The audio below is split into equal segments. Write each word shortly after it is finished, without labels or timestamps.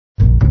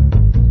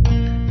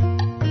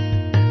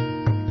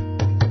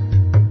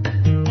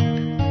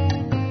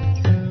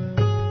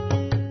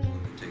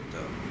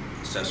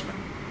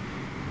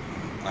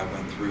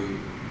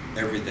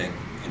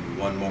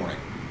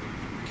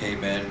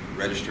came in,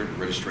 registered.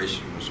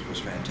 Registration was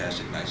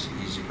fantastic, nice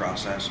and easy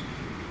process.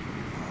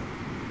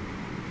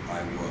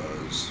 I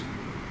was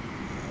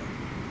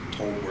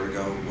told where to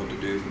go, what to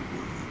do.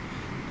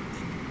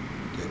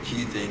 The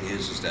key thing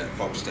is that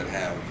folks that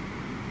have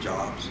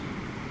jobs,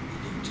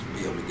 you need to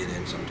be able to get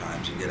in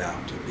sometimes and get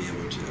out to be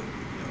able to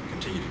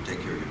continue to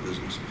take care of your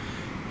business.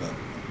 But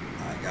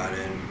I got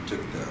in,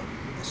 took the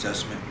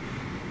assessment,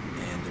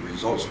 and the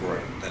results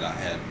were that I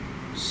had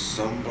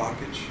some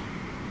blockage,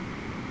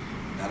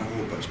 not a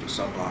whole bunch, but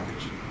some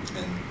blockage,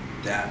 and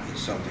that is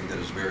something that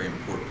is very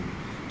important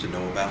to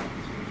know about.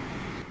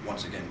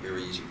 Once again,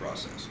 very easy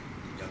process.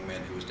 The young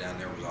man who was down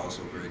there was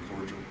also very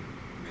cordial,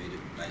 made it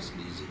nice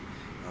and easy.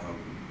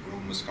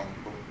 Room was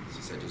comfortable. As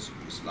I said, just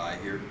lie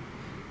here.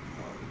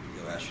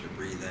 He'll ask you to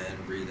breathe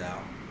in, breathe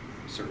out,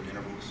 certain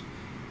intervals.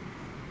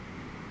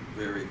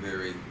 Very,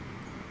 very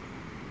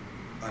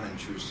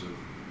unintrusive,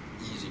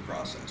 easy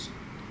process.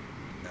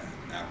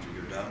 And after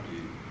you're done,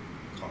 you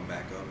come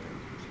back up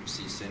and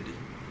see Cindy.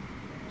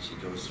 She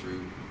goes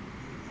through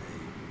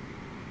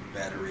a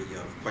battery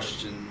of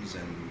questions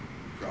and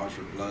draws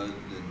your blood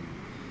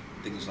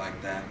and things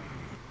like that.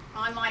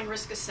 Online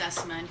risk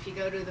assessment. If you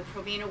go to the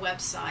Provena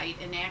website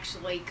and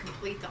actually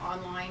complete the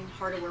online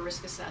HEARTaware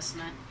risk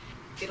assessment,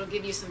 it'll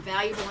give you some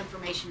valuable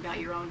information about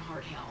your own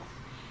heart health.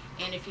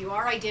 And if you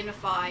are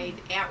identified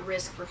at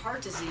risk for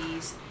heart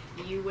disease,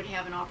 you would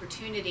have an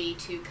opportunity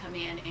to come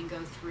in and go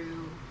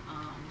through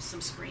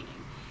some screening,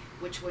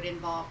 which would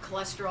involve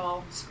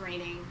cholesterol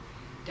screening,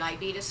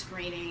 diabetes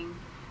screening,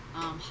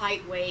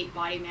 height, weight,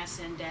 body mass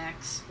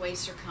index,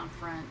 waist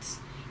circumference,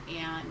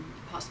 and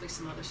possibly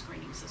some other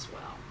screenings as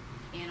well.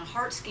 And a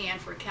heart scan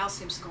for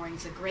calcium scoring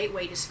is a great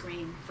way to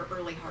screen for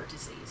early heart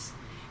disease.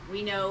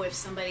 We know if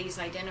somebody's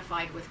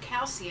identified with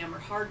calcium or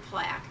hard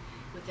plaque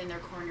within their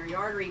coronary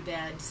artery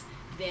beds,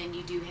 then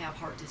you do have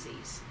heart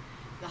disease.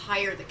 The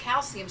higher the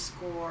calcium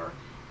score,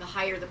 the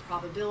higher the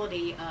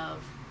probability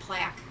of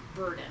plaque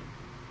burden.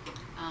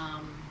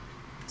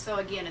 So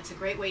again, it's a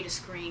great way to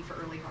screen for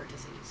early heart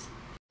disease.